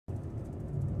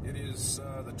is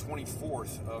the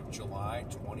 24th of July,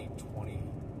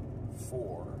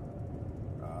 2024.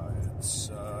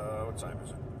 What time is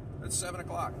it? It's 7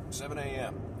 o'clock, 7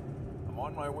 a.m. I'm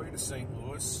on my way to St.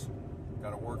 Louis.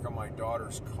 Got to work on my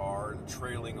daughter's car. The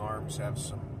trailing arms have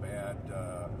some bad,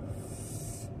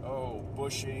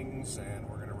 bushings, and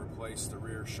we're going to replace the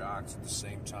rear shocks at the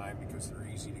same time because they're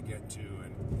easy to get to,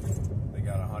 and they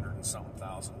got 100 and something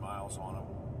thousand miles on them.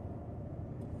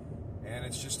 And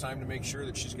it's just time to make sure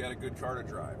that she's got a good car to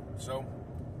drive. So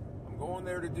I'm going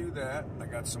there to do that. I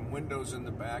got some windows in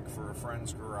the back for a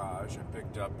friend's garage I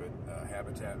picked up at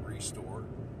Habitat Restore.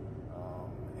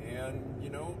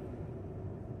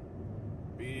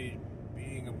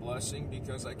 Being a blessing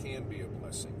because I can be a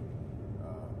blessing.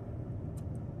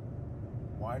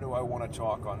 Why do I want to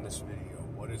talk on this video?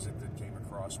 What is it that came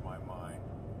across my mind?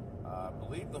 I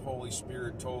believe the Holy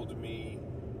Spirit told me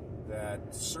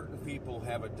that certain people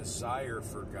have a desire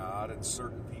for God and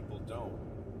certain people don't.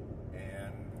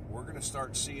 And we're going to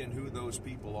start seeing who those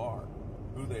people are,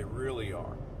 who they really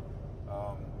are.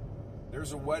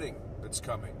 There's a wedding that's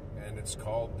coming, and it's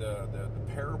called the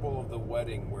parable of the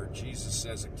wedding, where Jesus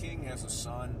says a king has a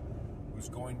son who's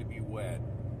going to be wed.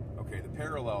 Okay, the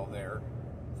parallel there,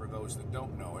 for those that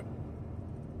don't know it,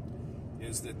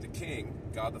 is that the king,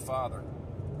 God the Father,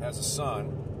 has a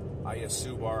son,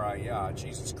 Iesus bar Iya,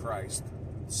 Jesus Christ,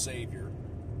 the Savior,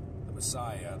 the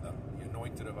Messiah, the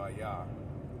anointed of Iya.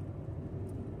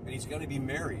 And he's going to be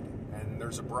married, and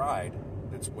there's a bride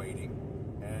that's waiting,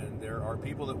 and there are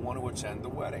people that want to attend the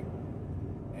wedding.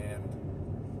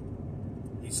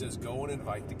 And he says, go and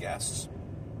invite the guests.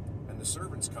 And the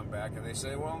servants come back and they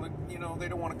say, well, they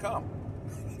don't want to come.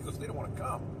 He goes, they don't want to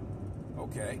come.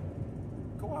 Okay,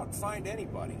 go out and find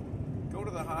anybody. Go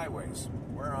to the highways,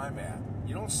 where I'm at.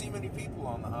 You don't see many people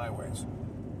on the highways.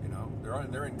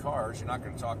 They're in cars. You're not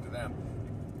going to talk to them.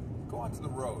 Go out to the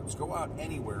roads. Go out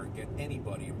anywhere and get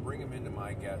anybody and bring them into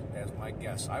as my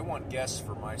guests. I want guests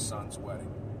for my son's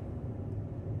wedding.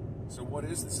 So what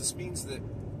is this? This means that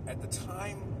at the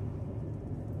time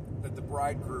that the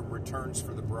bridegroom returns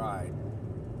for the bride,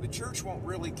 the church won't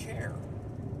really care.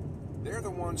 They're the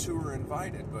ones who are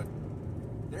invited, but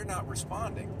they're not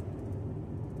responding.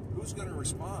 Who's going to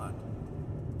respond?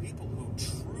 People who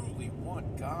truly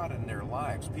want God in their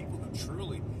lives, people who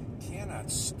truly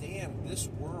cannot stand this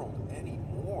world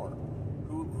anymore,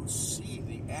 who see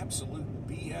the absolute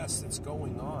BS that's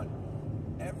going on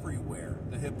everywhere,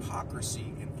 the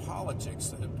hypocrisy in politics,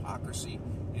 the hypocrisy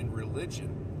in religion,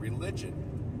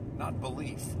 not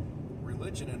belief.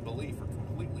 Religion and belief are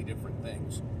completely different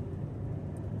things.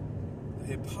 The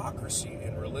hypocrisy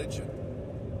in religion,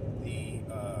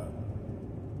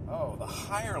 the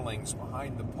hirelings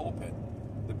behind the pulpit,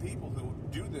 the people who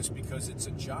do this because it's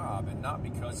a job and not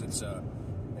because it's a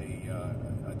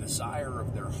desire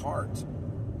of their heart.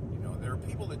 There are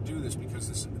people that do this because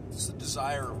this is a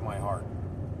desire of my heart.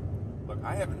 Look,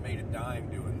 I haven't made a dime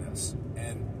doing this,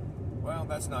 and, well,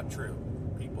 that's not true.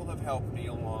 People have helped me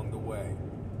along the way,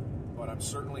 but I'm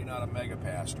certainly not a mega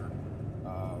pastor.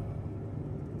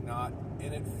 Not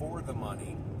in it for the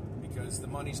money, because the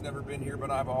money's never been here,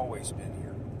 but I've always been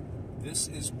here. This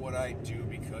is what I do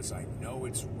because I know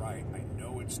it's right. I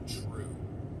know it's true.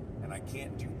 And I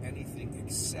can't do anything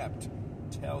except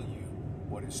tell you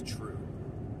what is true.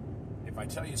 If I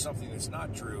tell you something that's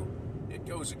not true, it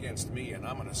goes against me and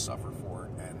I'm going to suffer for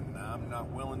it. And I'm not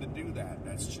willing to do that.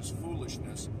 That's just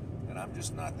foolishness. And I'm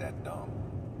just not that dumb.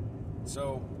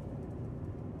 So,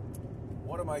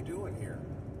 what am I doing here?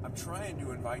 I'm trying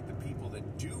to invite the people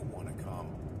that do want to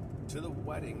come to the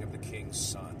wedding of the king's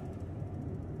son.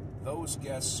 Those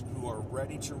guests who are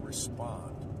ready to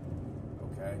respond.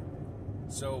 Okay?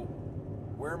 So,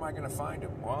 where am I going to find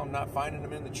them? Well, I'm not finding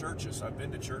them in the churches. I've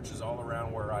been to churches all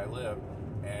around where I live,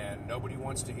 and nobody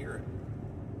wants to hear it.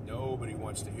 Nobody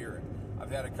wants to hear it. I've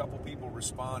had a couple people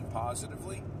respond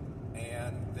positively,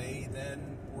 and they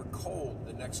then were cold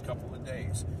the next couple of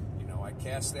days. I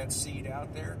cast that seed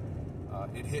out there.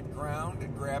 It hit ground,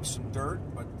 it grabbed some dirt,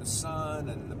 but the sun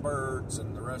and the birds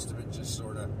and the rest of it just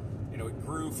sort of, it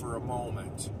grew for a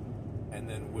moment and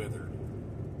then withered.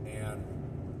 And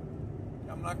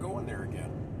I'm not going there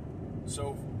again.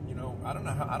 So, I don't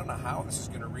know how this is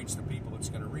going to reach the people it's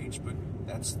going to reach, but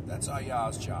that's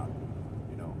Aya's job.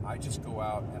 I just go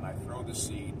out and I throw the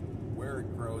seed. Where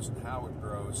it grows and how it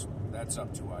grows, that's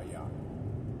up to Iya.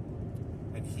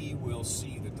 And he will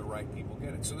see that the right people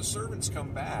get it. So the servants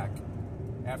come back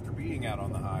after being out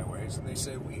on the highways, and they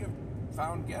say, we have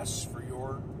found guests for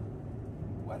your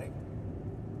wedding.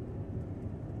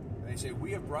 And they say,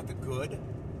 we have brought the good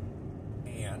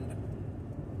and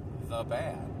the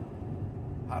bad.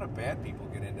 How do bad people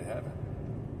get into heaven?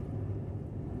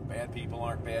 Bad people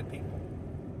aren't bad people.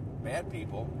 Bad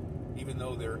people, even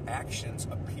though their actions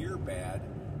appear bad,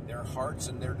 their hearts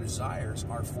and their desires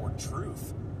are for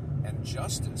truth and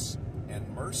justice and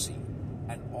mercy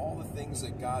and all the things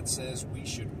that God says we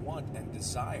should want and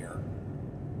desire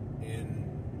in,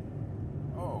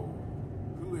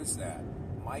 who is that?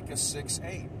 Micah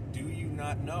 6:8. Do you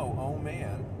not know, O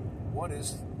man,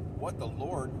 what the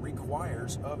Lord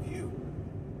requires of you?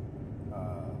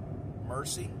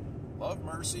 Mercy,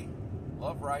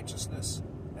 love righteousness,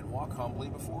 and walk humbly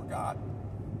before God.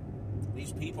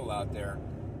 These people out there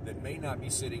that may not be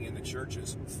sitting in the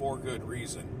churches for good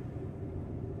reason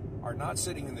are not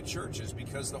sitting in the churches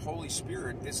because the Holy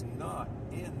Spirit is not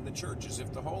in the churches.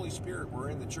 If the Holy Spirit were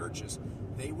in the churches,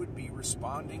 they would be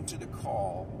responding to the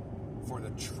call for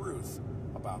the truth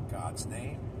about God's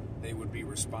name. They would be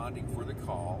responding for the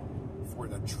call for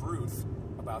the truth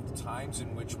about the times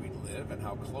in which we live and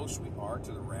how close we are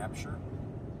to the rapture,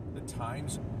 the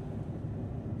times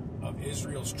of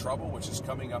Israel's trouble, which is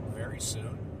coming up very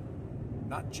soon.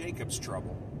 Not Jacob's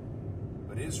trouble,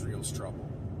 but Israel's trouble.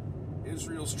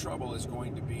 Israel's trouble is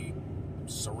going to be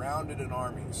surrounded in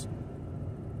armies.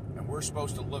 And we're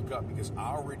supposed to look up because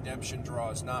our redemption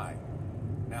draws nigh.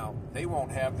 Now, they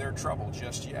won't have their trouble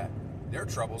just yet. Their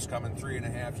trouble's coming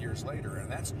 3.5 years later,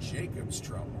 and that's Jacob's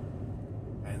trouble.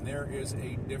 And there is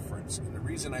a difference. And the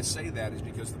reason I say that is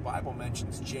because the Bible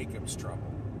mentions Jacob's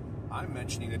trouble. I'm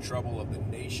mentioning the trouble of the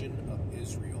nation of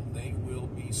Israel. They will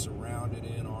be surrounded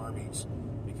in armies.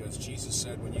 Because Jesus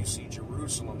said, when you see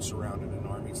Jerusalem surrounded in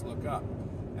armies, look up.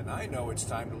 And I know it's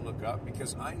time to look up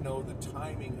because I know the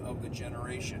timing of the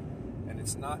generation. And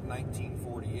it's not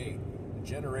 1948. The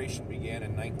generation began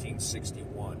in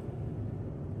 1961.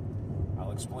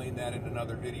 I'll explain that in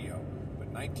another video. But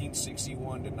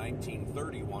 1961 to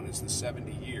 1931 is the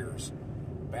 70 years.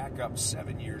 Back up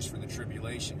 7 years for the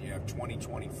tribulation. You have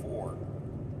 2024.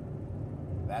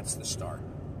 That's the start.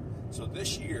 So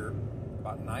this year,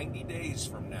 about 90 days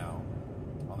from now,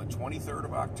 on the 23rd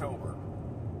of October,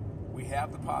 we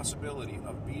have the possibility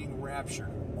of being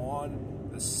raptured on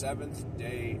the 7th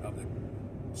day of the,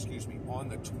 on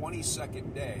the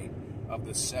 22nd day of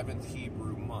the 7th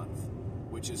Hebrew month,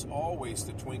 which is always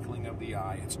the twinkling of the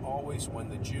eye. It's always when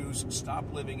the Jews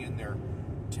stop living in their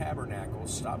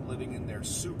tabernacles, stop living in their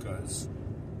sukkahs,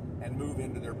 and move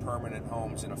into their permanent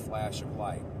homes in a flash of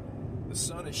light. The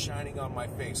sun is shining on my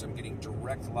face. I'm getting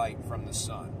direct light from the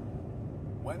sun.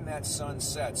 When that sun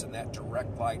sets and that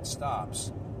direct light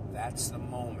stops, that's the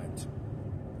moment.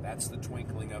 That's the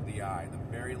twinkling of the eye, the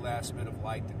very last bit of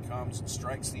light that comes and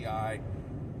strikes the eye,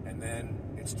 and then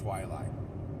it's twilight.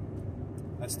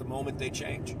 That's the moment they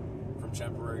change from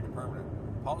temporary to permanent.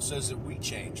 Paul says that we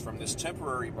change from this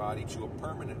temporary body to a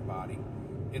permanent body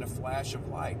in a flash of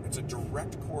light. It's a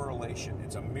direct correlation.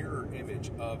 It's a mirror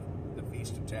image of the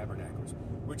Feast of Tabernacles,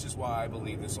 which is why I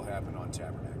believe this will happen on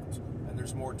Tabernacles. And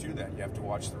there's more to that. You have to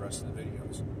watch the rest of the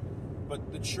videos.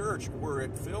 But the church, were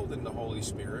it filled in the Holy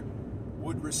Spirit,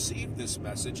 would receive this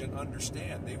message and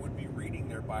understand. They would be reading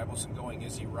their Bibles and going,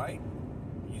 is he right?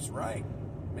 He's right.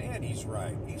 Man, he's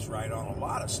right. He's right on a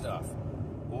lot of stuff.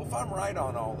 Well, if I'm right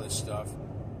on all this stuff,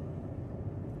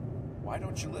 why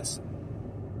don't you listen?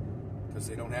 Because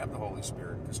they don't have the Holy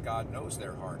Spirit, because God knows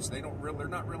their hearts. They're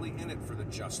not really in it for the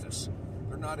justice.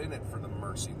 They're not in it for the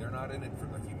mercy. They're not in it for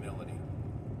the humility.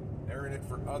 They're in it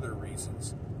for other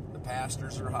reasons. The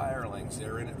pastors are hirelings.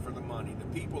 They're in it for the money.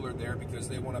 The people are there because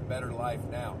they want a better life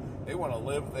now. They want to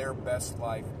live their best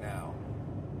life now.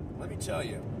 Let me tell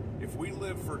you, if we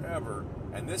live forever,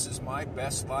 and this is my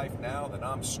best life now, then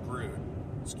I'm screwed.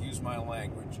 Excuse my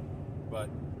language. But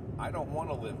I don't want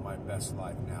to live my best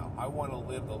life now. I want to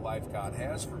live the life God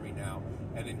has for me now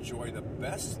and enjoy the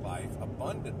best life,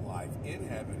 abundant life in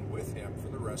heaven with Him for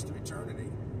the rest of eternity.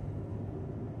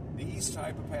 These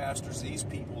type of pastors, these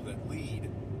people that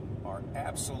lead, are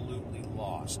absolutely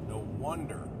lost. No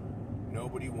wonder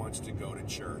nobody wants to go to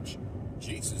church.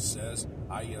 Jesus says,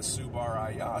 Iesu bar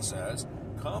Aya says,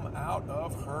 come out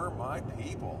of her, my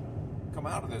people. Come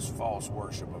out of this false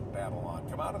worship of Babylon.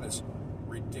 Come out of this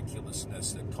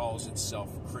ridiculousness that calls itself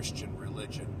Christian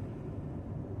religion.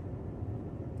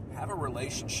 Have a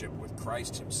relationship with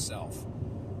Christ Himself.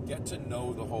 Get to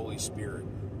know the Holy Spirit.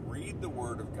 Read the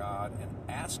Word of God and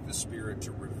ask the Spirit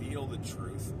to reveal the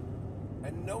truth.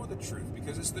 And know the truth,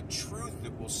 because it's the truth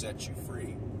that will set you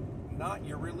free, not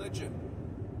your religion.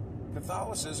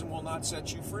 Catholicism will not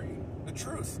set you free. The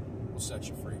truth will set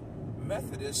you free.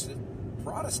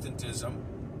 Protestantism,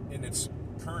 in its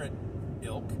current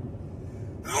ilk,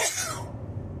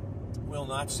 will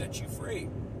not set you free.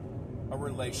 A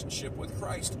relationship with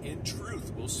Christ in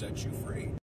truth will set you free.